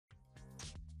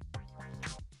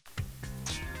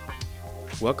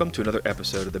Welcome to another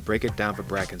episode of the Break It Down for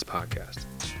Brackens podcast.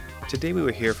 Today we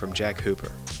will hear from Jack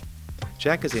Hooper.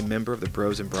 Jack is a member of the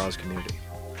Bros and Bras community.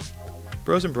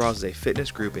 Bros and Bras is a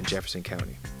fitness group in Jefferson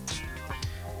County.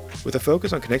 With a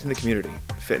focus on connecting the community,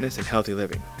 fitness, and healthy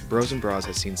living, Bros and Bras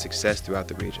has seen success throughout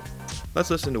the region.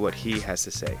 Let's listen to what he has to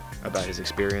say about his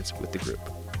experience with the group.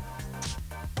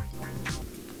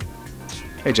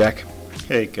 Hey, Jack.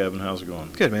 Hey, Kevin. How's it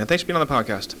going? Good, man. Thanks for being on the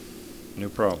podcast. No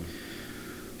problem.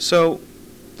 So,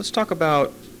 let's talk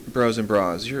about Bros and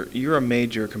Bras. You're a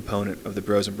major component of the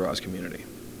Bros and Bras community.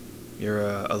 You're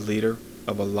a leader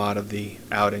of a lot of the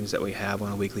outings that we have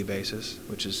on a weekly basis,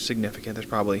 which is significant. There's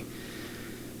probably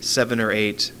 7 or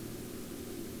 8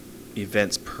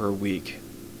 events per week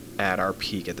at our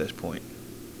peak at this point.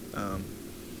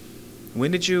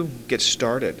 When did you get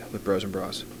started with Bros and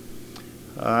Bras?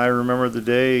 I remember the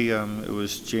day, it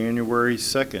was January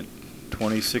 2nd,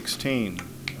 2016.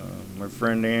 My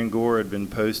friend Ann Gore had been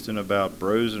posting about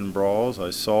Bros and Bras. I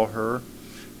saw her,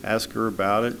 asked her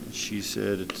about it. She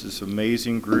said it's this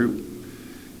amazing group.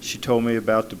 She told me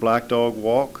about the Black Dog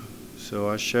Walk, so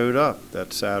I showed up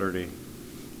that Saturday.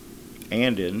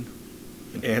 And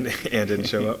didn't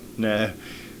show up? Nah.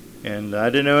 And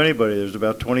I didn't know anybody. There was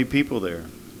about 20 people there.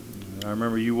 I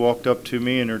remember you walked up to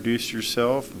me, introduced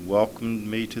yourself, and welcomed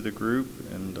me to the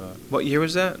group. And what year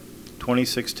was that?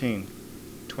 2016.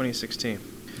 2016.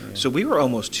 Yeah. So we were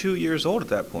almost 2 years old at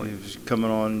that point. It was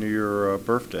coming on your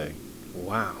birthday.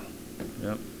 Wow.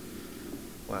 Yep.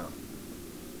 Wow.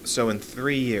 So in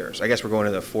 3 years, I guess we're going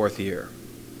to the 4th year.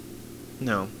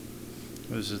 No.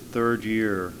 It was the 3rd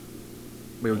year.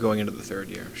 We were going into the 3rd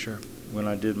year, sure. When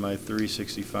I did my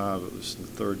 365, it was the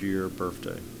 3rd year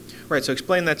birthday. Right, so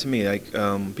explain that to me. Like,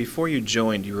 before you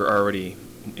joined, you were already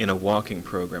in a walking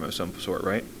program of some sort,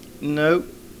 right? Nope.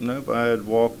 I had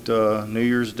walked New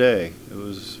Year's Day. It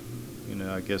was,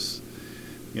 I guess,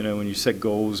 when you set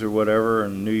goals or whatever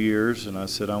on New Year's, and I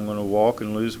said I'm going to walk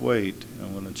and lose weight.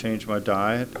 I'm going to change my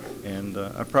diet, and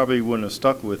I probably wouldn't have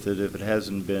stuck with it if it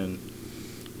hasn't been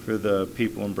for the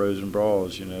people in Bros and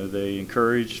Bras. They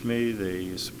encouraged me,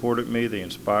 they supported me, they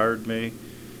inspired me,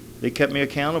 they kept me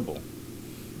accountable.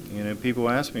 People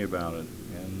asked me about it.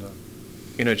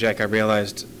 And Jack, I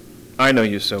realized I know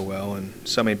you so well, and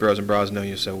so many Bros and Bras know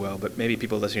you so well, but maybe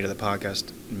people listening to the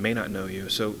podcast may not know you.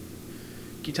 So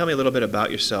can you tell me a little bit about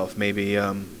yourself, maybe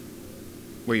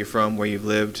where you're from, where you've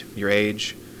lived, your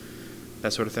age,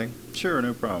 that sort of thing? Sure,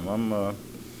 no problem. I'm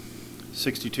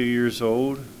 62 years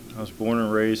old. I was born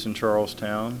and raised in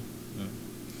Charlestown.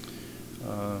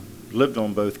 Lived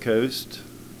on both coasts.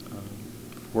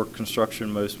 Worked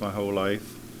construction most of my whole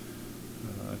life.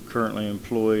 Currently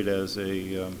employed as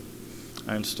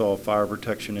I install fire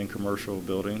protection in commercial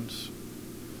buildings.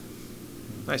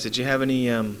 Nice. Did you have any,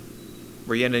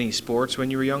 were you in any sports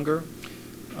when you were younger?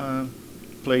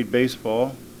 Played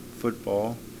baseball,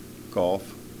 football,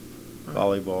 golf,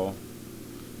 volleyball.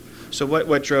 So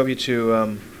what drove you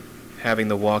to having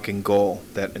the walking goal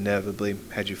that inevitably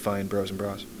had you find Bros and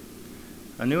Bras?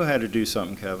 I knew I had to do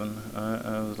something, Kevin.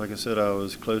 Like I said, I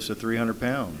was close to 300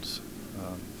 pounds.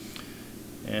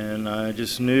 And I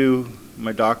just knew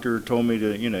my doctor told me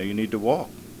to, you need to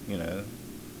walk,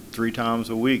 3 times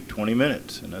a week, 20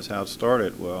 minutes. And that's how it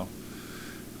started. Well,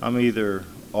 I'm either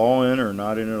all in or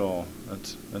not in at all.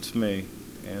 That's me.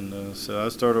 And so I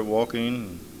started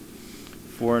walking.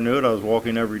 Before I knew it, I was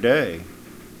walking every day.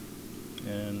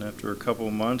 And after a couple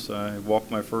of months, I walked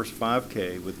my first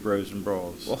 5K with Bros and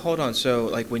Bras. Well, hold on. So,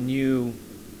 like, when you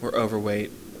were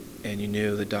overweight and you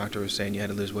knew the doctor was saying you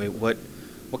had to lose weight, what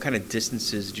kind of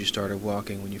distances did you start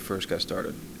walking when you first got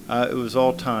started? It was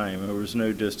all time. There was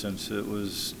no distance. I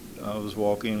was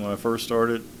walking when I first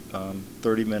started,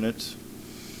 30 minutes.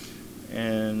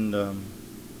 And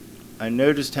I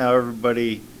noticed how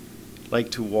everybody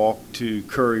liked to walk to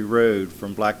Curry Road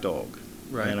from Black Dog.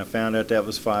 Right. And I found out that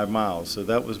was 5 miles. So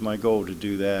that was my goal, to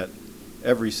do that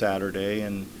every Saturday.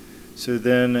 And so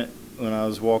then when I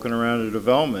was walking around the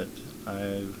development,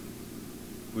 I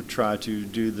would try to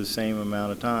do the same amount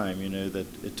of time, that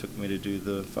it took me to do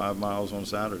the 5 miles on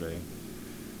Saturday.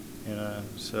 And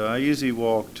so I usually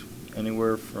walked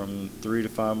anywhere from 3 to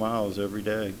 5 miles every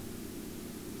day.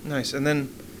 Nice. And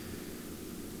then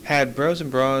had Bros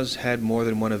and Bras had more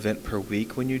than one event per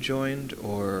week when you joined,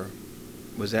 or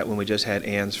was that when we just had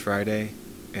Ann's Friday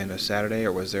and a Saturday,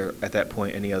 or was there at that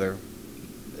point any other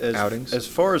outings? As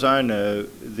far as I know,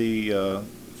 the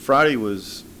Friday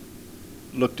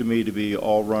looked to me to be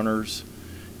all runners,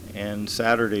 and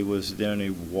Saturday was the only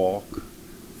walk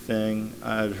thing.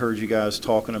 I had heard you guys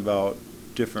talking about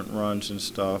different runs and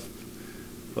stuff,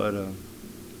 but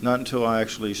not until I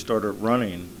actually started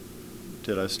running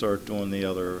did I start doing the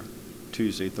other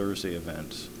Tuesday, Thursday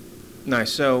events.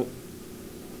 Nice. So,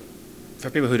 for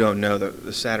people who don't know,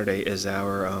 the Saturday is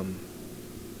our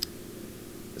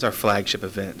flagship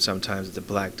event. Sometimes it's a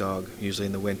Black Dog. Usually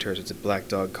in the winters, it's a Black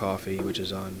Dog Coffee, which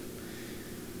is on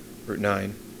Route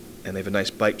 9, and they have a nice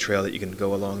bike trail that you can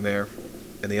go along there.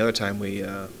 And the other time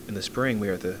in the spring, we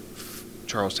are at the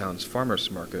Charlestown's Farmers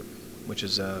Market, which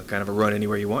is kind of a run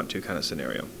anywhere you want to kind of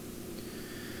scenario.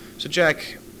 So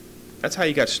Jack, that's how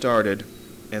you got started,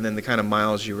 and then the kind of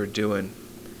miles you were doing.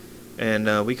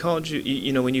 And we called you,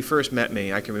 you know, when you first met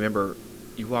me, I can remember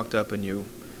you walked up and you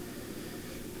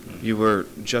were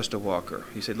just a walker.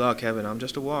 You said, "Look, Kevin, I'm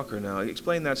just a walker now."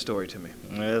 Explain that story to me.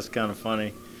 Yeah, that's kind of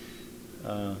funny.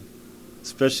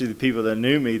 Especially the people that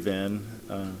knew me then.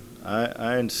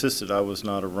 I insisted I was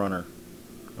not a runner.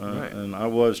 Right. And I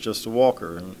was just a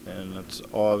walker, and that's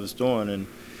all I was doing. And,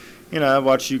 you know, I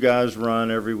watched you guys run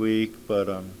every week, but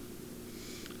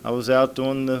I was out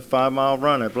doing the 5-mile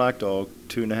run at Black Dog,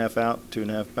 2.5 out,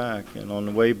 2.5 back. And on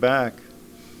the way back,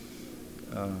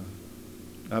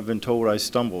 I've been told I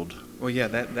stumbled. Well, yeah,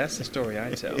 that's the story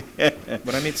I tell.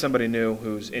 When I meet somebody new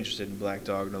who's interested in Black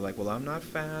Dog, and they're like, "Well, I'm not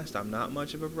fast. I'm not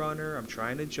much of a runner. I'm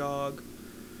trying to jog.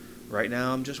 Right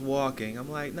now, I'm just walking." I'm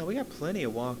like, "No, we got plenty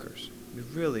of walkers. We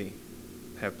really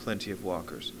have plenty of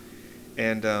walkers."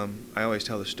 And I always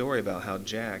tell the story about how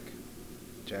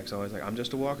Jack's always like, "I'm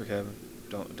just a walker, Kevin.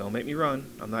 Don't make me run.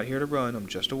 I'm not here to run. I'm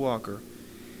just a walker."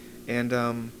 And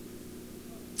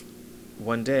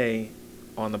one day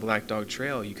on the Black Dog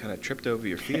Trail, you kind of tripped over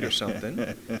your feet or something,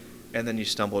 and then you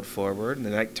stumbled forward, and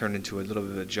then that turned into a little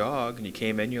bit of a jog, and you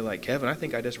came in, you're like, "Kevin, I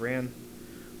think I just ran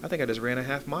a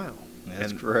half mile."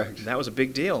 That's and correct. That was a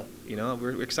big deal. You know,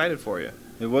 we're excited for you.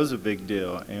 It was a big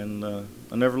deal, and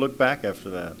I never looked back after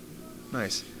that.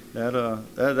 Nice.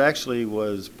 That actually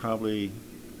was probably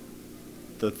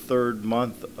the 3rd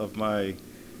month of my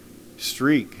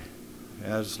streak.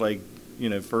 I was like, you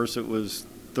know, first it was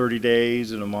 30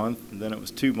 days in a month, and then it was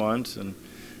 2 months, and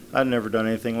I'd never done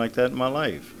anything like that in my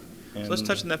life. And So let's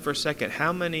touch on that for a second.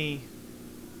 How many...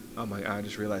 Oh my! I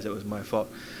just realized it was my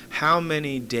fault. How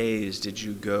many days did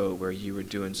you go where you were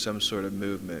doing some sort of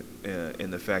movement in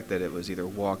the fact that it was either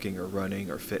walking or running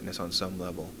or fitness on some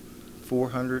level?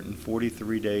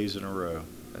 443 days in a row.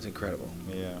 That's incredible.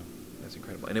 Yeah. That's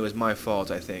incredible. And it was my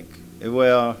fault, I think.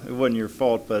 Well, it wasn't your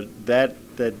fault, but that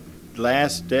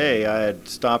last day I had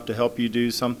stopped to help you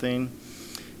do something,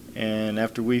 and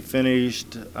after we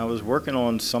finished, I was working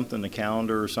on something, the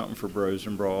calendar or something for Bros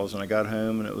and Brawls, and I got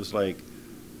home and it was like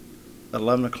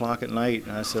 11 o'clock at night,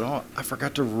 and I said, "Oh, I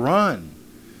forgot to run."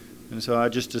 And so I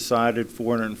just decided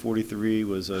 443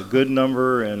 was a good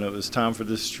number, and it was time for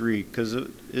this streak, because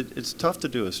it's tough to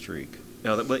do a streak.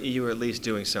 No, but you were at least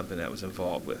doing something that was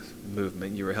involved with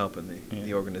movement. You were helping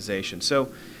the organization. So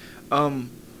when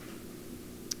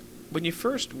you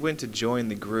first went to join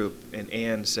the group, and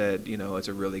Ann said, you know, it's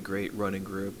a really great running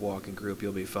group, walking group,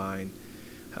 you'll be fine.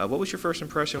 What was your first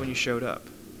impression when you showed up?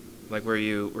 Like, were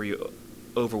you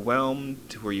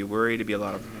overwhelmed? Were you worried to be a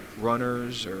lot of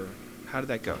runners, or how did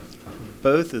that go?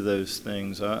 Both of those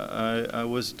things. I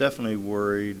was definitely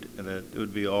worried that it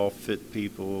would be all fit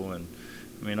people, and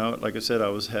I mean, like I said, I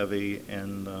was heavy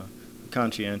and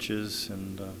conscientious,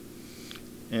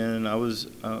 and I was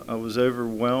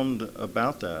overwhelmed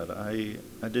about that. I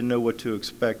didn't know what to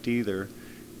expect either,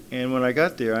 and when I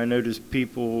got there, I noticed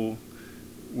people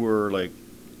were like,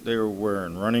 they were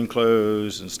wearing running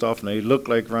clothes and stuff, and they looked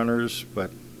like runners, but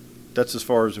that's as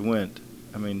far as it went.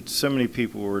 I mean, so many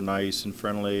people were nice and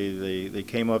friendly. They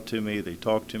came up to me. They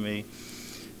talked to me.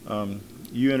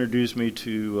 You introduced me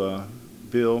to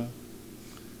Bill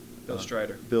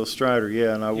Strider. Bill Strider,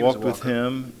 yeah, and I He was walked a with walker.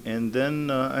 him, and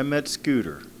then I met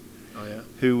Scooter, Oh, yeah?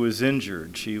 who was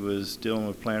injured. She was dealing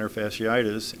with plantar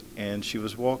fasciitis, and she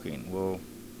was walking. Well,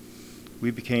 we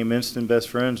became instant best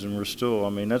friends, and we're still. I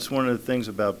mean, that's one of the things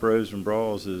about Bros and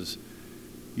Brawls is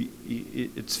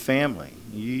it's family.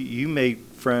 You make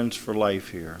friends for life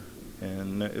here,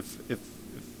 and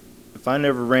if I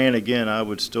never ran again, I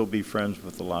would still be friends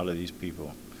with a lot of these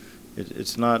people.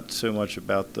 It's not so much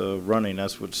about the running.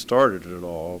 That's what started it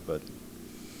all, but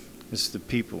it's the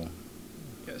people.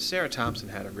 Yeah, Sarah Thompson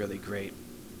had a really great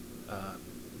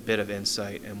bit of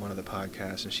insight in one of the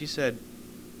podcasts, and she said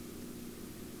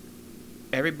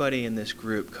everybody in this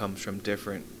group comes from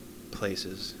different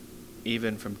places,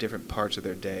 even from different parts of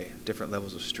their day, different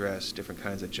levels of stress, different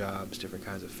kinds of jobs, different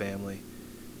kinds of family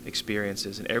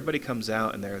experiences, and everybody comes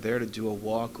out and they're there to do a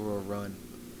walk or a run.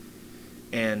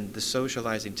 And the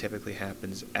socializing typically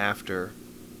happens after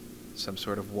some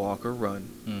sort of walk or run,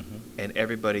 Mm-hmm. and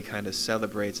everybody kind of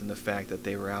celebrates in the fact that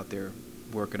they were out there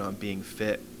working on being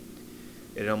fit,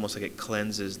 it almost like it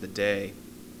cleanses the day,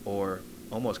 or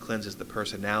almost cleanses the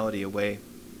personality away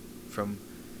from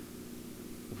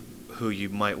who you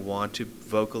might want to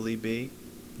vocally be,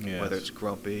 Yes. whether it's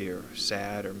grumpy or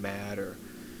sad or mad or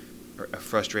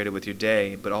frustrated with your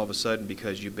day. But all of a sudden,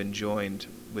 because you've been joined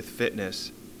with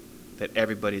fitness, that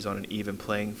everybody's on an even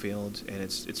playing field, and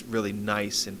it's really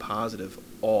nice and positive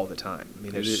all the time. I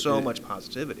mean, there's so much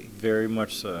positivity. Very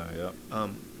much so, yeah.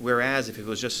 Whereas if it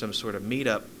was just some sort of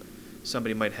meetup,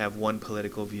 somebody might have one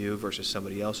political view versus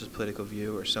somebody else's political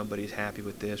view, or somebody's happy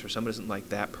with this, or somebody doesn't like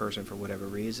that person for whatever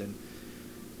reason.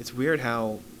 It's weird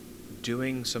how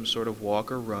doing some sort of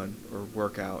walk or run or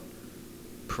workout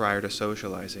prior to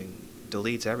socializing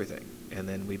deletes everything, and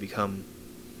then we become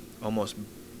almost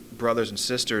brothers and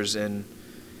sisters in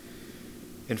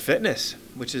fitness,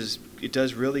 which is, it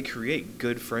does really create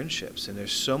good friendships, and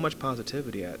there's so much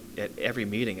positivity at every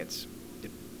meeting.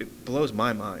 It blows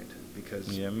my mind, because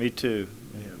Yeah, me too.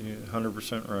 Yeah. You're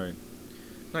 100% right.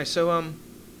 Nice. So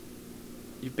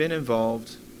you've been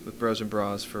involved with Bros and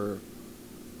Bras for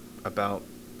about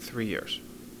 3 years.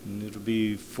 And it'll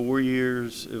be 4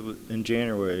 years in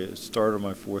January. It started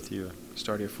my 4th year.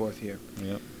 Started your 4th year.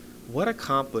 Yep. What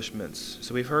accomplishments?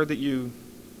 So we've heard that you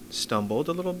stumbled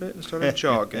a little bit and started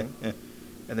jogging,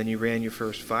 and then you ran your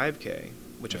first 5K,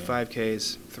 which a 5K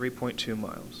is 3.2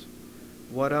 miles.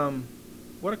 What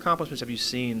accomplishments have you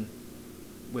seen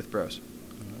with Bros?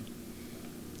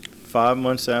 5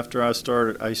 months after I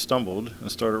stumbled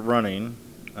and started running.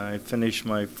 I finished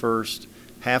my first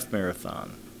half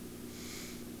marathon.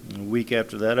 And a week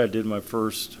after that, I did my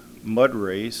first mud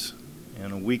race.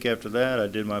 And a week after that, I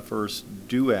did my first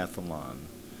duathlon.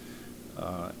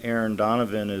 Aaron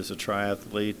Donovan is a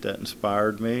triathlete that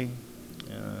inspired me.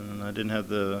 And I didn't have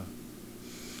the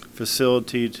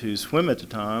facility to swim at the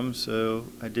time, so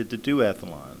I did the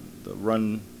duathlon,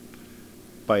 the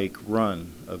bike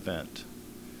run event.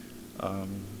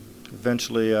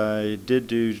 Eventually, I did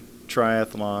do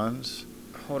triathlons.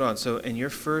 Hold on. So in your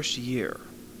first year,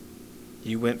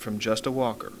 you went from just a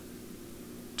walker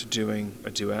to doing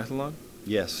a duathlon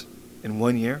Yes. in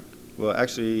 1 year? Well,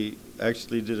 actually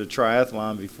did a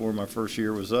triathlon before my first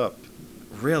year was up.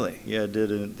 Really? Yeah, I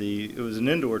did it was an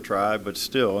indoor try, but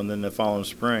still, and then the following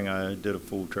spring I did a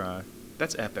full try.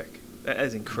 That's epic. That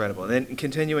is incredible. And then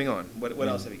continuing on, what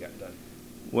else have you got done?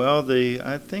 Well,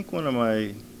 I think one of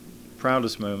my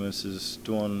proudest moments is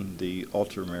doing the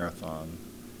ultra marathon,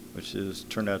 which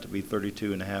turned out to be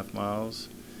 32 and a half miles.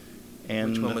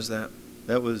 And Which one was that?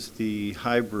 That was the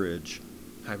High Bridge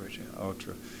Hybrid, yeah.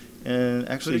 Ultra. And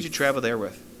actually, Who did you travel there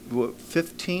with?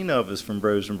 15 of us from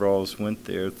Bros and Brawls went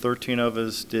there. 13 of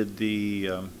us did the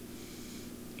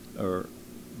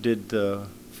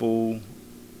full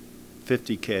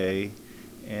 50K,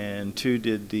 and 2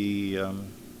 did the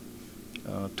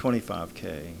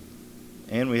 25K.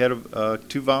 And we had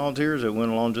 2 volunteers that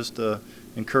went along just to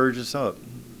encourage us up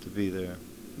to be there.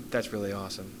 That's really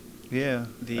awesome. Yeah,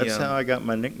 that's how I got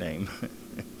my nickname.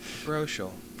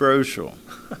 Broshel. Broshel.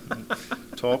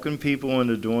 Talking people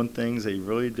into doing things they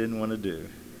really didn't want to do.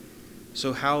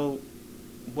 So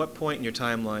what point in your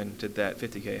timeline did that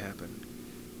 50K happen?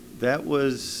 That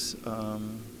was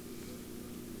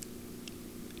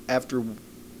after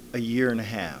a year and a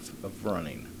half of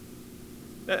running.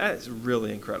 That is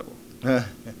really incredible.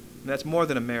 That's more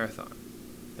than a marathon.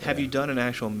 Have you done an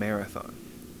actual marathon?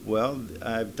 Well,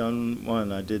 I've done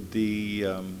one. I did the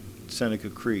Seneca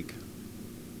Creek.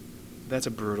 That's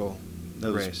a brutal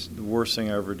That was race. the worst thing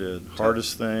I ever did.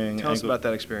 Hardest thing. Tell us about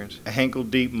that experience. Ankle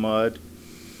deep mud.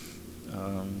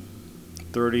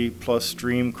 30 plus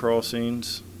stream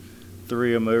crossings.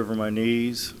 3 of them over my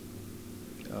knees.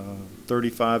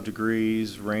 35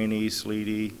 degrees, rainy,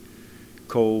 sleety,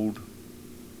 cold.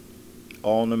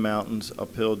 All in the mountains,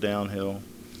 uphill, downhill.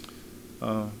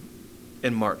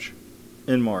 In March.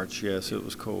 In March, yes, it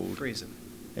was cold. Freezing.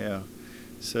 Yeah.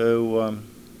 So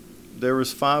there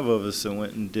was 5 of us that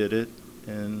went and did it,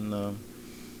 and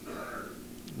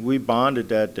we bonded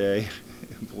that day.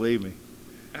 Believe me.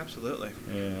 Absolutely.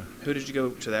 Yeah. Who did you go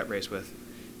to that race with?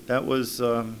 That was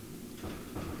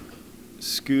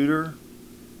Scooter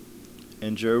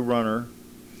and Joe Runner,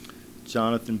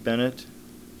 Jonathan Bennett,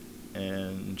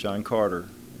 and John Carter.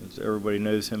 As everybody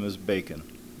knows him as Bacon.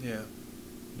 Yeah.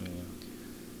 Yeah.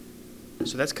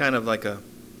 So that's kind of like a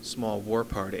small war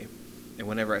party. And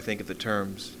whenever I think of the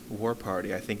terms war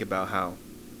party, I think about how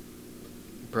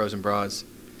Bros and Bras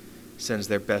sends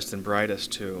their best and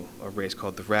brightest to a race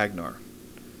called the Ragnar.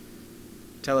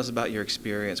 Tell us about your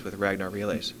experience with Ragnar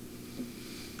relays.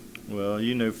 Well,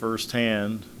 you know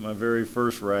firsthand, my very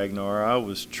first Ragnar, I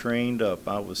was trained up.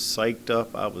 I was psyched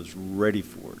up. I was ready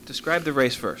for it. Describe the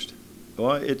race first.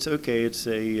 Well, it's okay. It's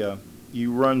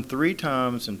you run 3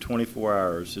 times in 24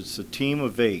 hours. It's a team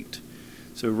of 8.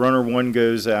 So runner 1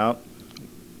 goes out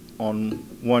on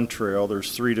one trail.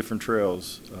 There's 3 different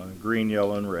trails, green,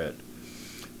 yellow, and red.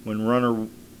 When runner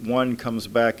 1 comes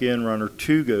back in, runner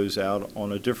 2 goes out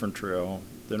on a different trail.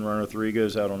 Then runner 3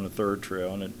 goes out on the third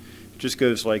trail, and it just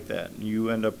goes like that. You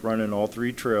end up running all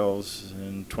 3 trails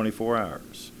in 24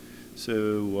 hours.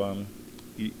 So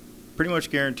you pretty much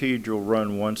guaranteed you'll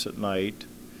run once at night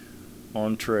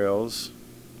on trails.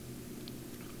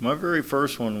 My very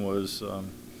first one was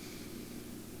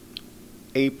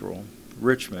April,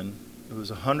 Richmond. It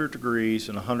was 100 degrees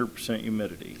and 100%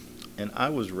 humidity, and I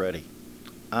was ready.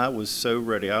 I was so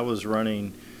ready. I was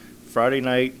running Friday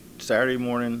night, Saturday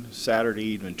morning, Saturday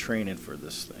evening training for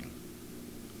this thing.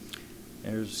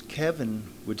 As Kevin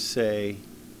would say,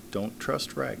 don't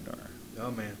trust Ragnar. Oh,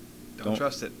 man. Don't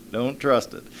trust it. Don't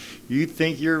trust it. You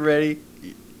think you're ready,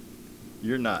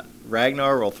 you're not.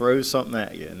 Ragnar will throw something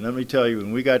at you. And let me tell you,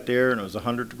 when we got there and it was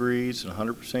 100 degrees and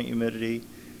 100% humidity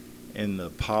and the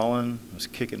pollen was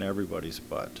kicking everybody's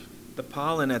butt. The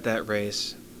pollen at that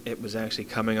race, it was actually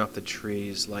coming off the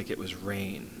trees like it was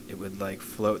rain. It would like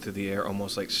float through the air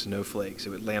almost like snowflakes. It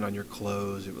would land on your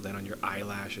clothes. It would land on your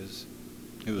eyelashes.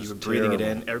 It was you were breathing terrible.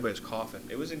 it in. Everybody was coughing.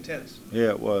 It was intense. Yeah,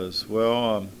 it was.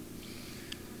 Well,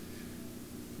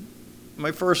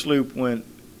 my first loop went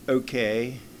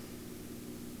okay,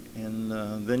 and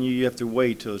then you have to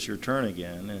wait till it's your turn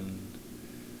again. And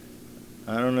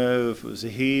I don't know if it was the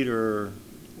heat or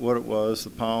what it was,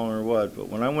 the pollen or what, but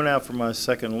when I went out for my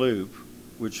second loop,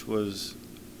 which was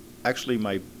actually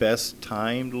my best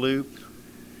timed loop,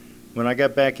 when I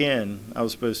got back in, I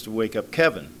was supposed to wake up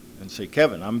Kevin and say,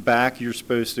 Kevin, I'm back. You're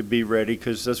supposed to be ready,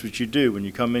 because that's what you do. When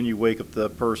you come in, you wake up the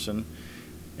person,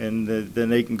 and then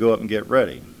they can go up and get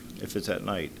ready if it's at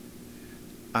night.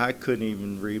 I couldn't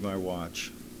even read my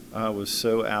watch. I was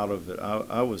so out of it.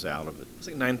 I was out of it. It's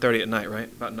like 9:30 at night, right?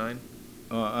 About 9?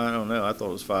 I don't know. I thought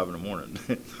it was 5 in the morning.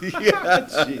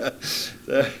 Yeah,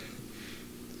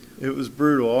 it was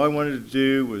brutal. All I wanted to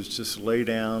do was just lay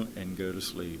down and go to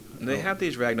sleep. And they have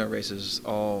these Ragnar races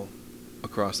all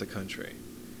across the country.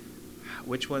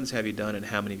 Which ones have you done, and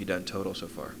how many have you done total so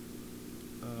far?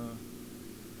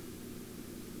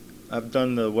 I've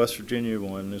done the West Virginia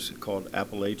one. This is called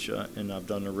Appalachia, and I've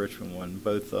done the Richmond one.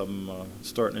 Both of them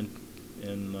starting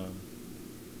in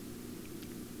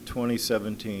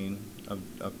 2017.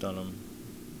 I've done them.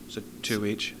 So 2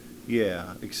 each?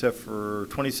 Yeah, except for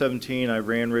 2017, I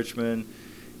ran Richmond,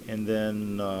 and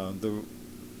then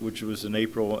which was in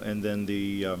April, and then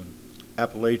the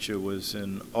Appalachia was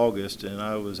in August, and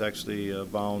I was actually a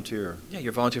volunteer. Yeah,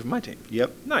 you're a volunteer for my team.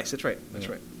 Yep. Nice, that's right. That's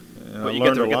Yeah. right. And Well, I you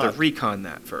get learned to recon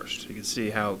that first. You can see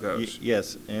how it goes.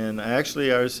 Yes, and I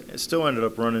still ended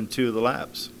up running 2 of the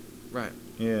laps. Right.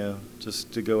 Yeah,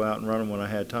 just to go out and run them when I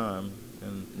had time.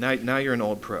 And Now you're an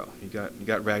old pro. You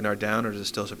got Ragnar down, or does it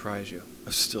still surprise you?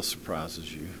 it still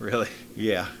surprises you. Really?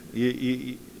 Yeah,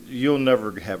 you'll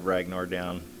never have Ragnar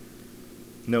down.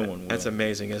 No one will. That's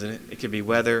amazing, isn't it? It could be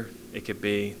weather. It could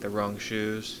be the wrong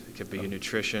shoes. It could be your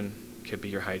nutrition. It could be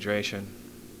your hydration.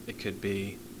 It could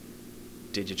be,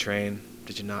 did you train?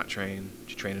 Did you not train?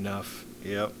 Did you train enough?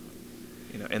 Yep.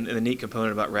 And the neat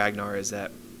component about Ragnar is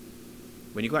that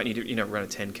when you go out and you run a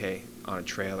 10K on a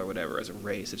trail or whatever as a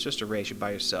race, it's just a race. You're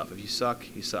by yourself. If you suck,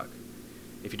 you suck.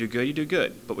 If you do good, you do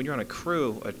good. But when you're on a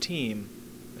crew, a team,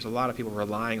 there's a lot of people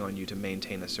relying on you to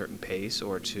maintain a certain pace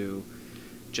or to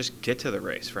just get to the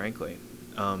race, frankly.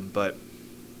 But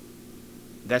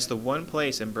that's the one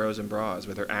place in Bros and Bras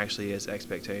where there actually is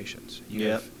expectations.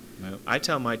 Yep. I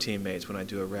tell my teammates when I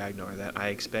do a Ragnar that I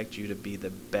expect you to be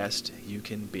the best you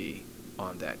can be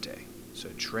on that day. So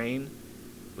train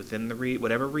within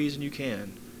whatever reason you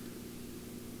can.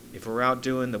 If we're out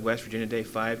doing the West Virginia Day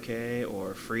 5K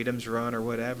or Freedom's Run or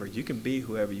whatever, you can be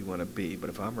whoever you want to be. But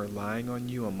if I'm relying on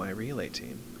you on my relay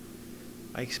team,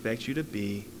 I expect you to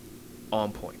be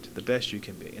on point, the best you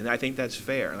can be. And I think that's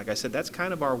fair. Like I said, that's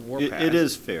kind of our warpath. It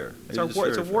is fair. It's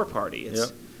a war party.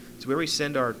 It's where we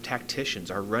send our tacticians,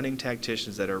 our running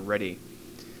tacticians that are ready,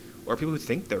 or people who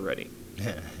think they're ready.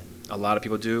 A lot of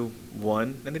people do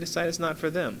one, and they decide it's not for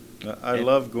them. I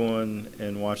love going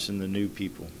and watching the new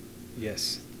people.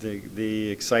 Yes.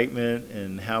 The excitement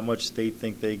and how much they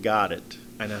think they got it.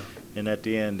 I know. And at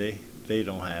the end, they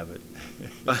don't have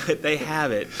it. They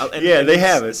have it. They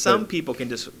have it. Some people can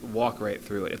just walk right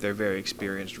through it if they're very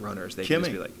experienced runners. They can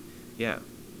just be like, yeah.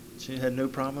 She had no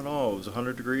problem at all. It was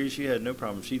 100 degrees. She had no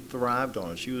problem. She thrived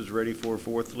on it. She was ready for a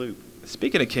 4th loop.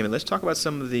 Speaking of Kimmy, let's talk about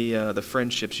some of the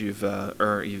friendships you've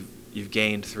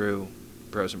gained through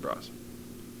Bros and Bras.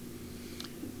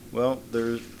 Well,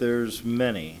 there's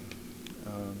many.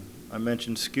 I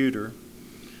mentioned Scooter,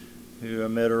 who I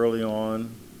met early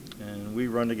on, and we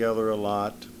run together a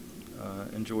lot,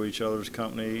 enjoy each other's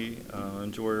company,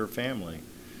 enjoy her family.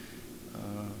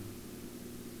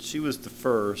 She was the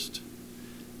first,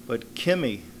 but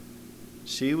Kimmy,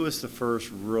 she was the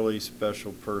first really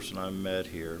special person I met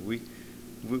here.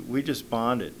 We just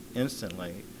bonded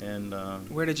instantly. And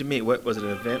where did you meet? What was it,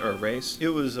 an event or a race? It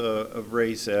was a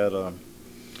race at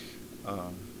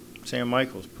Sam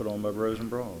Michaels, put on by Bros and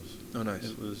Bras. Oh,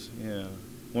 nice. It was,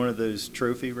 one of those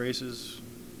trophy races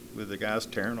with the guys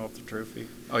tearing off the trophy.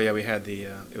 Oh, yeah, we had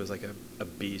it was like a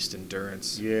beast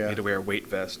endurance. Yeah. You had to wear a weight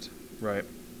vest. Right.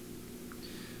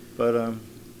 But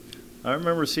I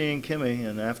remember seeing Kimmy,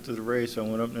 and after the race, I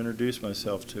went up and introduced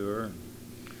myself to her.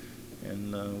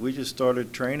 And we just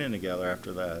started training together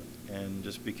after that and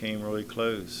just became really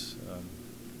close.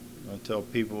 I tell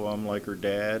people I'm like her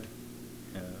dad,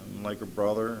 I'm like her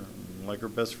brother, I'm like her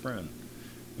best friend,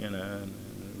 and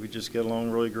we just get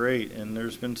along really great. And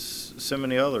there's been so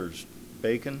many others.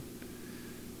 Bacon,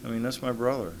 I mean, that's my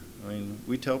brother. I mean,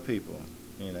 we tell people,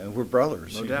 we're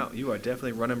brothers. No doubt. You are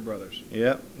definitely running brothers.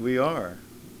 Yeah, we are.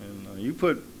 And you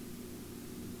put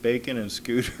Bacon and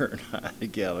Scooter and I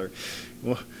together,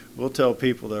 we'll tell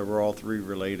people that we're all three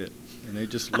related. And they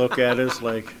just look at us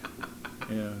like,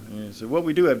 so, well,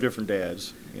 we do have different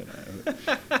dads,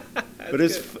 But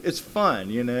it's fun,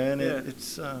 and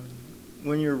it's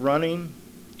when you're running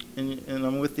and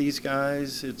I'm with these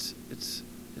guys, it's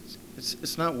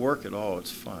not work at all.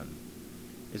 It's fun.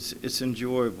 It's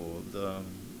enjoyable.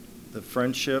 The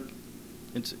friendship,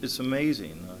 it's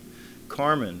amazing.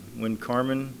 Carmen, when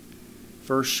Carmen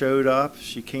first showed up,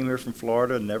 she came here from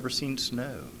Florida, never seen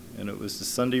snow, and it was the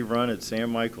Sunday run at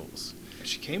Sam Michaels.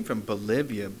 She came from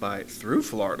Bolivia through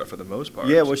Florida for the most part.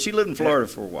 Yeah, well, she lived in Florida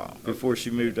for a while before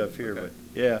she moved up here. Okay. But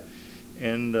yeah,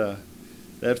 and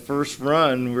that first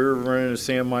run, we were running to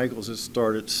Sam Michaels. It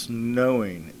started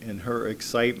snowing, and her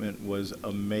excitement was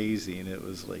amazing. It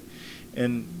was like,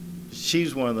 and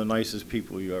she's one of the nicest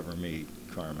people you ever meet,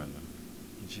 Carmen.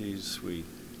 She's sweet.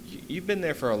 You've been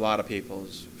there for a lot of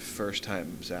people's first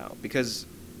times out, because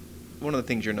one of the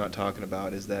things you're not talking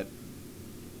about is that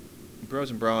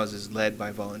Bros and Bras is led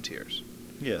by volunteers.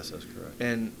 Yes, that's correct.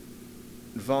 And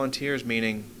volunteers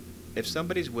meaning if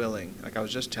somebody's willing, like I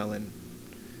was just telling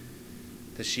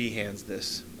the Sheehans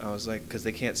this, I was like, because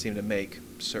they can't seem to make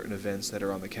certain events that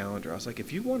are on the calendar. I was like,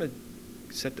 if you want to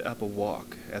set up a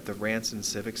walk at the Ranson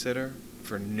Civic Center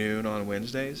for noon on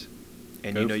Wednesdays,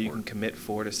 and you can commit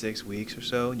 4 to 6 weeks or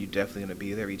so, and you're definitely going to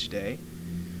be there each day,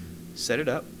 set it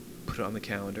up, put it on the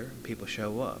calendar, people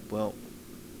show up. Well,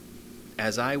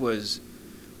 as I was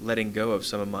letting go of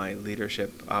some of my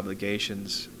leadership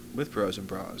obligations with Bros and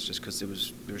Bras, just because there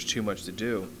was too much to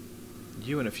do,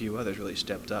 you and a few others really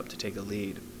stepped up to take the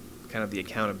lead, kind of the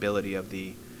accountability of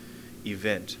the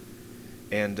event.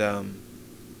 And,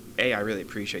 I really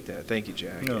appreciate that. Thank you,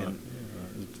 Jack. No,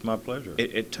 it's my pleasure.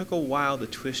 It took a while to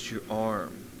twist your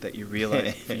arm that you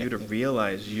realized, for you to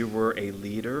realize you were a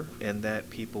leader and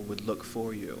that people would look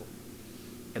for you.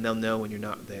 And they'll know when you're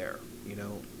not there,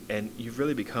 And you've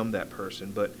really become that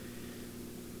person. But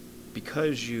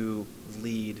because you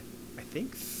lead, I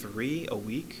think, 3 a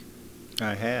week?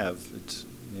 I have.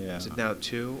 Is it now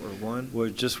 2 or 1? Well,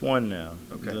 just 1 now.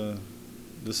 Okay.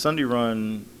 The Sunday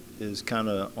run is kind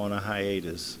of on a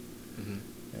hiatus.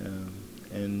 Mm-hmm.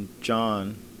 And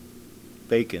John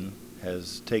Bacon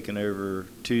has taken over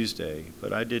Tuesday.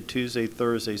 But I did Tuesday,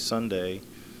 Thursday, Sunday.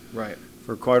 Right.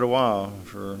 For quite a while,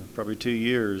 for probably 2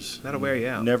 years. That'll wear you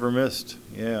out. Never missed.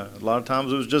 Yeah. A lot of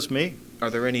times it was just me. Are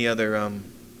there any other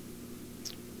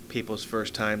people's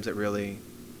first times that really,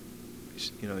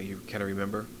 you kind of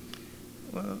remember?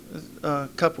 Well, a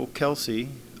couple, Kelsey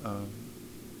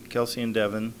and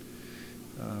Devin.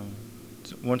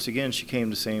 Once again, she came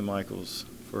to St. Michael's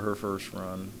for her first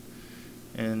run,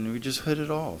 and we just hit it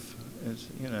off.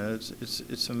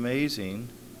 It's amazing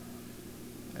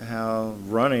how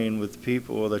running with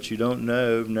people that you don't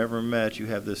know, never met, you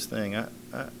have this thing.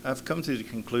 I've come to the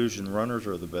conclusion runners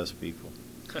are the best people.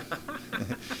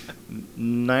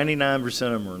 99%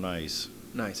 of them are nice.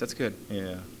 Nice. That's good.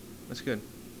 Yeah. That's good.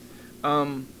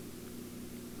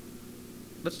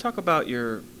 Let's talk about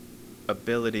your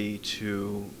ability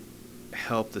to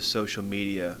help the social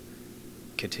media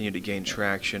continue to gain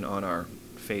traction on our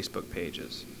Facebook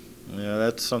pages. Yeah,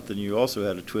 that's something you also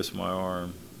had to twist my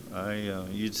arm.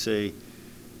 You'd say,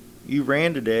 you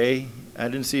ran today. I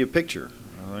didn't see a picture.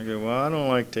 I go, well, I don't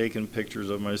like taking pictures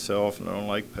of myself, and I don't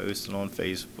like posting on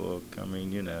Facebook. I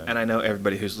mean, And I know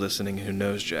everybody who's listening who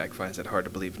knows Jack finds it hard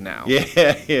to believe now.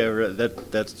 Yeah,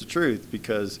 that's the truth,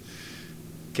 because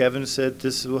Kevin said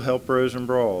this will help Bros and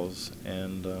Brawls,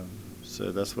 and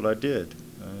so that's what I did.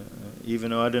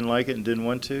 Even though I didn't like it and didn't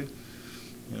want to,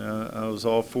 I was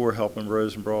all for helping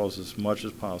Bros and Brawls as much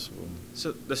as possible.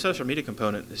 So the social media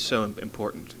component is so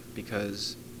important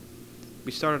because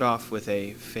we started off with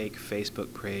a fake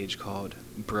Facebook page called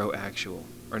Bros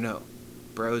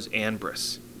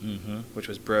Ambros, which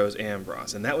was Bros and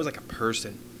Bras, and that was like a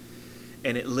person,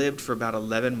 and it lived for about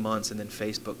 11 months, and then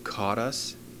Facebook caught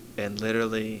us and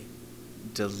literally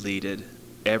deleted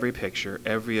every picture,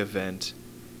 every event,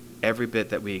 every bit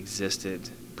that we existed.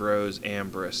 Bros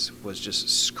Ambros was just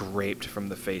scraped from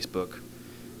the Facebook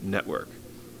network.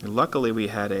 And luckily, we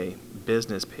had a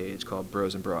business page called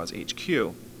Bros and Bras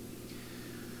HQ.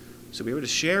 So we were to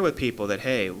share with people that,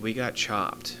 hey, we got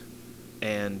chopped.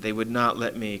 And they would not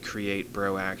let me create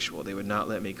Bro Actual. They would not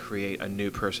let me create a new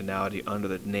personality under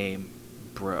the name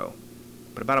Bro.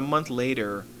 But about a month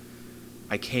later,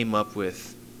 I came up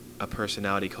with a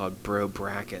personality called Bro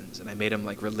Brackens. And I made him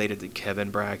like related to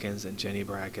Kevin Brackens and Jenny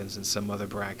Brackens and some other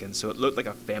Brackens. So it looked like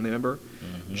a family member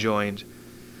joined.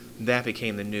 That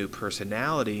became the new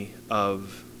personality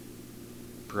of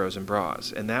Bros and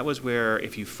Bras. And that was where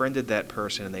if you friended that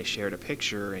person and they shared a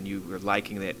picture and you were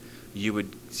liking it, you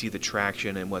would see the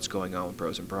traction and what's going on with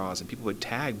Bros and Bras. And people would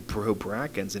tag Bro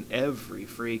Brackens in every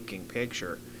freaking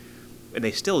picture. And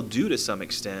they still do to some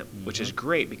extent, which is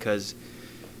great because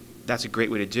that's a great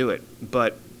way to do it.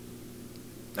 But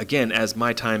again, as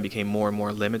my time became more and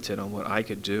more limited on what I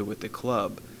could do with the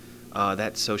club,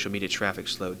 that social media traffic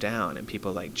slowed down, and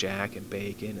people like Jack and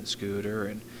Bacon and Scooter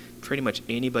and pretty much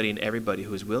anybody and everybody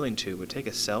who was willing to would take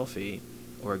a selfie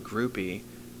or a groupie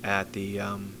at the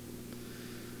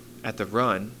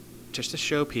run just to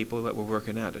show people that we're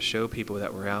working out, to show people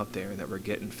that we're out there and that we're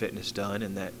getting fitness done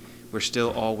and that we're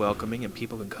still all welcoming and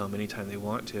people can come anytime they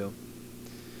want to.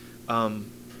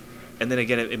 And then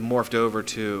again, it morphed over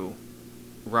to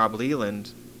Rob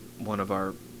Leland, one of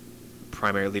our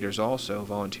primary leaders also,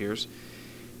 volunteers.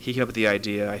 He came up with the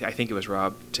idea, I think it was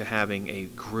Rob, to having a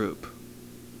group.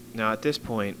 Now at this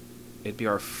point, it'd be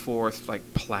our fourth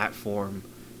platform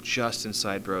just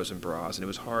inside Bros and Bras, and it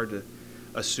was hard to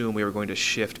assume we were going to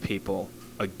shift people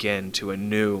again to a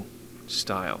new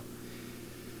style.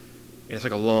 And it's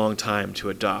like a long time to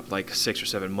adopt, like 6 or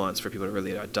 7 months for people to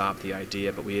really adopt the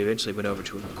idea, but we eventually went over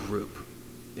to a group.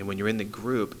 And when you're in the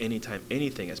group, anytime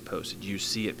anything is posted, you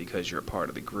see it because you're a part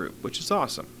of the group, which is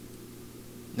awesome.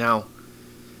 Now,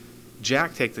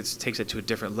 Jack takes it to a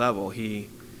different level.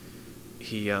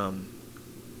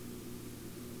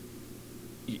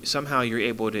 Somehow you're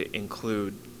able to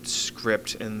include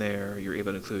script in there. You're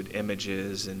able to include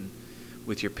images and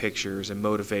with your pictures and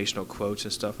motivational quotes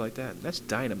and stuff like that. That's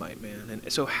dynamite, man.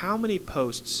 And so how many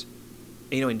posts,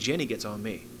 and Jenny gets on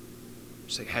me.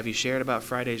 She's like, have you shared about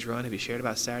Friday's run? Have you shared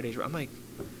about Saturday's run? I'm like,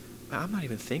 I'm not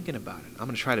even thinking about it. I'm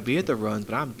going to try to be at the runs,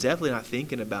 but I'm definitely not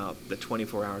thinking about the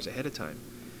 24 hours ahead of time.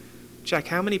 Jack,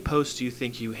 how many posts do you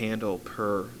think you handle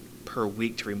per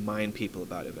week to remind people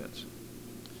about events?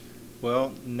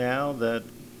 Well, now that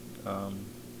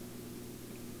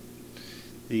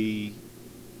the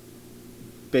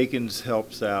Bacon's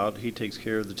helps out, he takes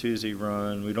care of the Tuesday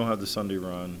run. We don't have the Sunday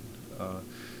run.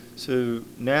 So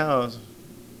now,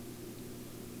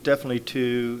 definitely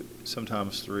 2,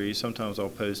 sometimes 3. Sometimes I'll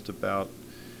post about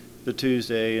the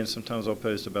Tuesday, and sometimes I'll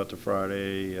post about the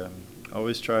Friday. I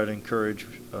always try to encourage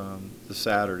the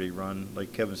Saturday run.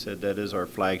 Like Kevin said, that is our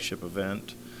flagship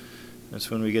event. That's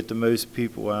when we get the most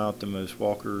people out, the most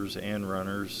walkers and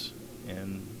runners,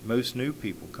 and most new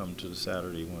people come to the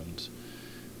Saturday ones.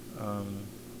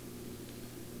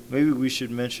 Maybe we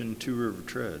should mention Two River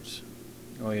Treads.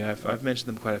 Oh yeah, I've mentioned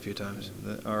them quite a few times.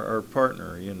 Our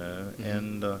partner,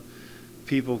 and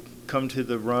people come to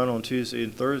the run on Tuesday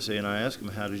and Thursday, and I ask them,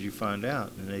 how did you find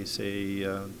out? And they say,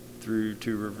 through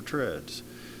Two River Treads.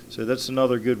 So that's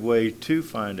another good way to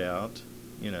find out,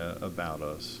 about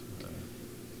us.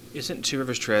 Isn't Two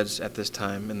Rivers Treads at this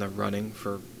time in the running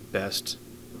for best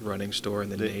running store in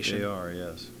the nation? They are,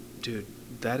 yes. Dude,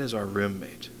 that is our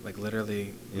roommate. Like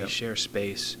literally, Yep. We share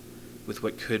space with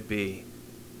what could be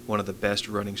one of the best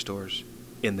running stores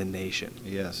in the nation.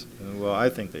 Yes. Well, I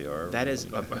think they are. That is,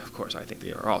 of course, I think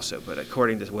they are also. But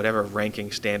according to whatever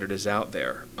ranking standard is out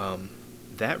there,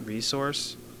 that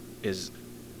resource it's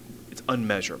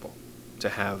unmeasurable to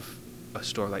have a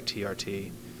store like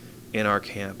TRT in our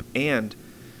camp and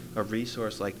a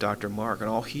resource like Dr. Mark, and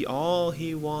all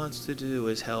he wants to do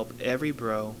is help every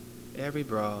bro,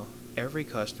 every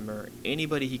customer,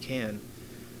 anybody he can,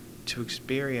 to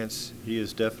experience He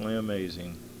is definitely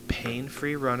amazing.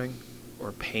 pain-free running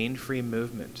or pain-free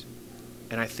movement.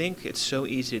 And I think it's so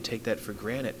easy to take that for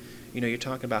granted. You know, you're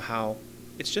talking about how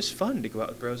it's just fun to go out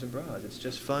with bros and bras. It's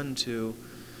just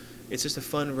a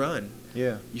fun run.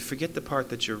 Yeah. You forget the part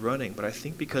that you're running, but I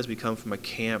think because we come from a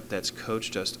camp that's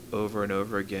coached us over and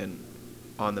over again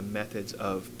on the methods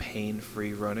of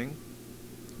pain-free running,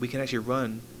 we can actually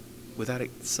run without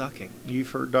it sucking.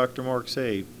 You've heard Dr. Mark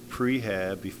say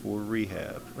prehab before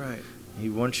rehab. Right. He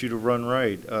wants you to run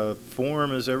right.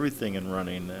 Form is everything in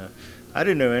running. I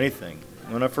didn't know anything.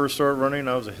 When I first started running,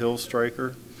 I was a hill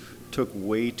striker. Took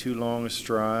way too long a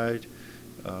stride.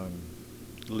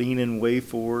 Leaning way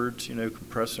forwards,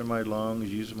 compressing my lungs,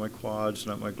 using my quads,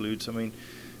 not my glutes. I mean,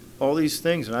 all these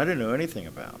things, and I didn't know anything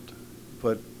about.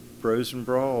 But Bros and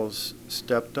Brawls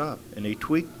stepped up, and he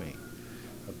tweaked me.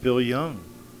 Bill Young,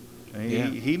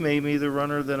 he made me the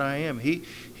runner that I am.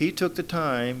 He took the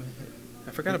time. I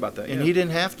forgot about that. And he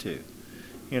didn't have to.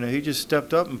 He just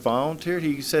stepped up and volunteered.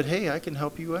 He said, "Hey, I can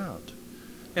help you out.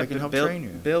 I can help train you."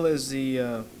 Bill is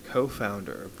the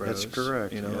co-founder of Bros. That's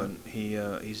correct. And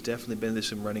he's definitely been through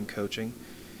some running coaching.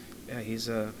 Yeah, he's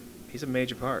a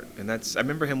major part, and I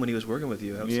remember him when he was working with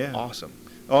you. That was awesome.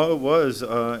 Oh, it was,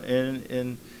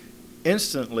 and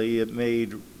instantly it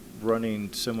made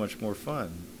running so much more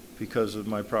fun because of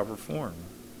my proper form.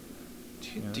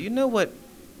 Do you know what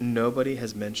nobody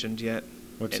has mentioned yet?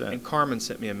 What's that? And Carmen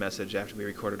sent me a message after we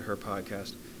recorded her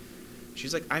podcast.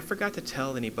 She's like, I forgot to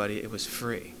tell anybody it was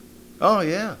free. Oh,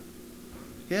 yeah.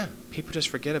 Yeah. People just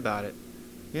forget about it.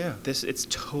 Yeah. It's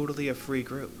totally a free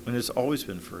group. And it's always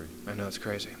been free. I know, it's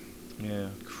crazy. Yeah.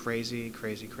 Crazy,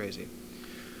 crazy, crazy.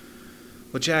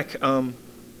 Well, Jack, we're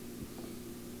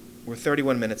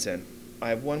 31 minutes in. I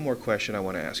have one more question I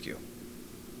want to ask you.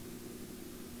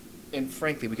 And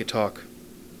frankly, we could talk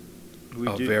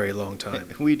a very long time.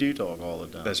 We do talk all the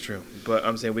time. That's true. But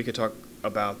I'm saying we could talk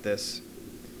about this.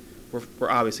 We're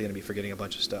obviously going to be forgetting a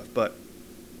bunch of stuff. But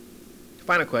the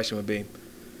final question would be,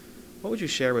 what would you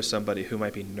share with somebody who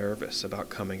might be nervous about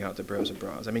coming out to Bros and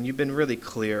Bras? I mean, you've been really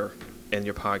clear in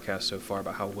your podcast so far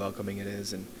about how welcoming it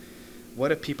is. And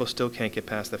what if people still can't get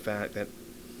past the fact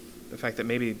that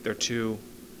maybe they're too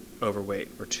overweight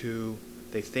or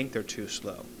they think they're too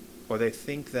slow, or they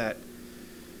think that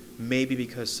maybe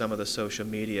because some of the social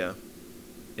media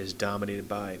is dominated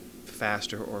by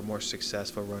faster or more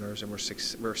successful runners, and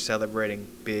we're celebrating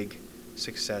big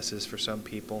successes for some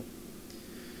people,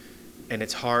 and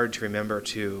it's hard to remember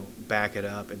to back it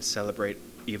up and celebrate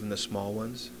even the small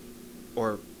ones,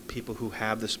 or people who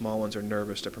have the small ones are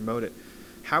nervous to promote it.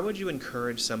 How would you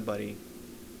encourage somebody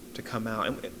to come out?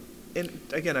 And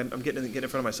again, I'm getting in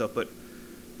front of myself, but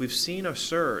we've seen a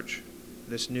surge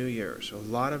this New Year's. A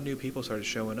lot of new people started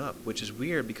showing up, which is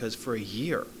weird because for a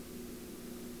year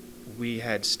we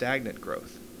had stagnant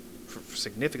growth,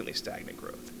 significantly stagnant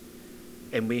growth.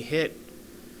 And we hit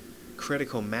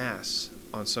critical mass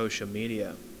on social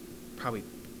media probably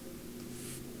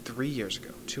 3 years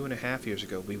ago, 2.5 years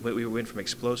ago. We went from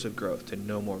explosive growth to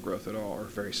no more growth at all, or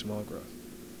very small growth.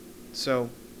 So,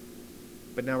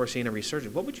 but now we're seeing a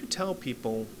resurgence. What would you tell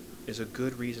people is a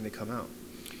good reason to come out?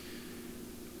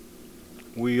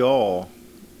 We all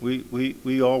want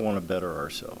to better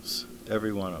ourselves,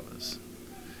 every one of us.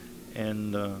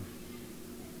 And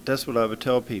that's what I would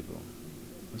tell people.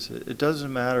 It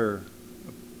doesn't matter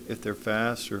if they're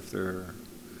fast or if they're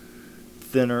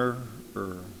thinner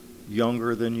or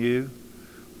younger than you.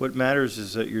 What matters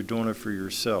is that you're doing it for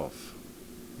yourself.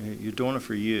 You're doing it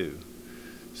for you.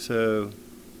 So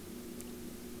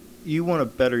you want to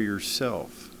better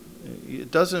yourself.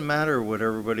 It doesn't matter what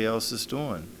everybody else is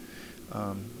doing.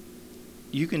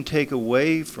 You can take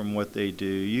away from what they do.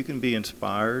 You can be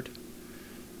inspired.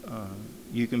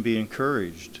 You can be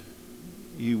encouraged.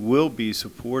 You will be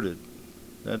supported.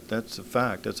 That's a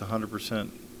fact. That's 100%.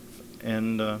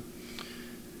 And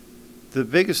the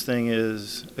biggest thing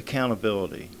is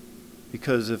accountability.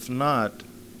 Because if not,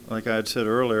 like I had said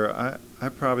earlier, I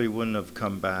probably wouldn't have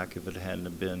come back if it hadn't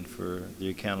have been for the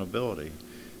accountability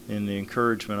and the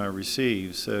encouragement I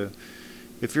received. So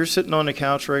if you're sitting on the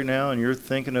couch right now and you're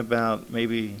thinking about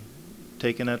maybe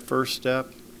taking that first step,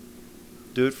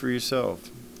 do it for yourself.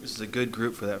 This is a good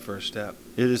group for that first step.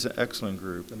 It is an excellent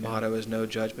group. The motto is no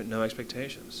judgment, no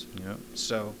expectations. Yeah.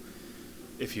 So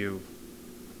if you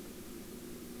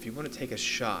want to take a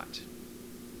shot,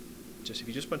 if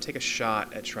you just want to take a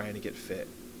shot at trying to get fit,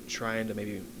 trying to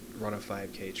maybe run a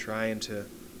 5K, trying to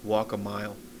walk a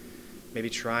mile,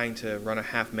 maybe trying to run a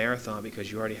half marathon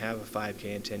because you already have a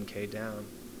 5K and 10K down,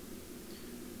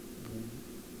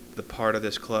 the part of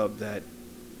this club that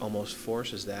almost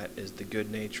forces that is the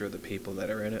good nature of the people that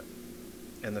are in it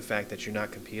and the fact that you're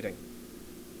not competing.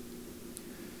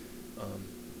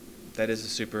 That is a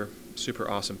super, super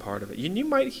awesome part of it. You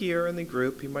might hear in the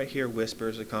group, you might hear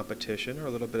whispers of competition or a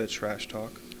little bit of trash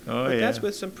talk. Oh, but yeah. That's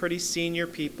with some pretty senior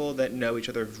people that know each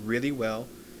other really well.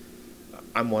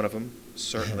 I'm one of them,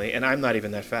 certainly, and I'm not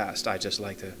even that fast. I just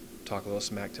like to talk a little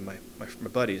smack to my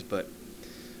buddies, but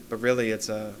really it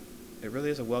really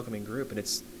is a welcoming group, and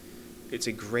it's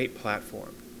a great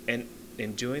platform. And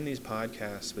in doing these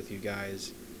podcasts with you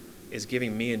guys is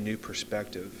giving me a new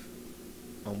perspective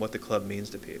on what the club means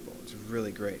to people. It's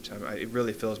really great. It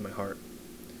really fills my heart.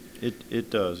 It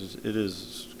does. It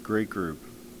is a great group.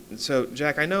 So,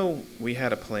 Jack, I know we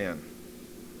had a plan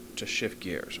to shift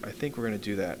gears. I think we're going to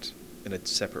do that in a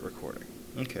separate recording.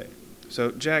 Okay. So,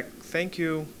 Jack, thank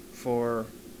you for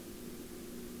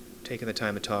taking the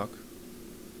time to talk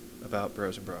about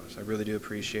Bros and Bras. I really do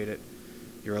appreciate it.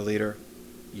 You're a leader.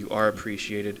 You are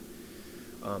appreciated.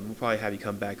 We'll probably have you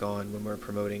come back on when we're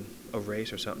promoting a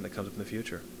race or something that comes up in the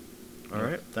future. All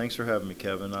right? Thanks for having me,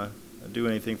 Kevin. I do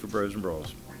anything for Bros and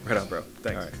Bras. Right on, bro.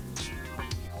 Thanks. All right.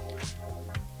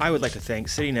 I would like to thank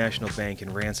City National Bank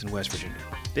in Ranson, West Virginia.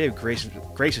 They have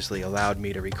graciously allowed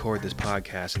me to record this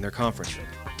podcast in their conference room.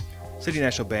 City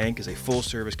National Bank is a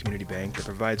full-service community bank that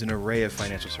provides an array of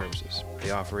financial services.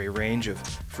 They offer a range of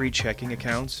free checking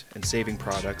accounts and savings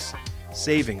products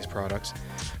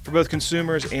for both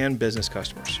consumers and business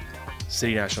customers.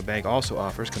 City National Bank also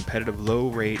offers competitive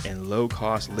low-rate and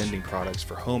low-cost lending products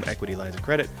for home equity lines of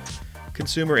credit,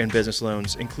 consumer and business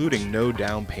loans, including no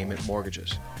down payment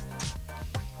mortgages.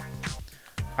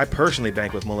 I personally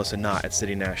bank with Melissa Knott at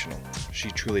City National.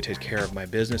 She truly takes care of my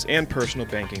business and personal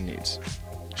banking needs.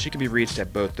 She can be reached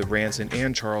at both the Ranson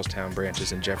and Charlestown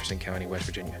branches in Jefferson County, West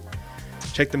Virginia.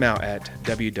 Check them out at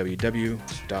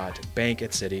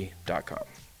www.bankatscity.com.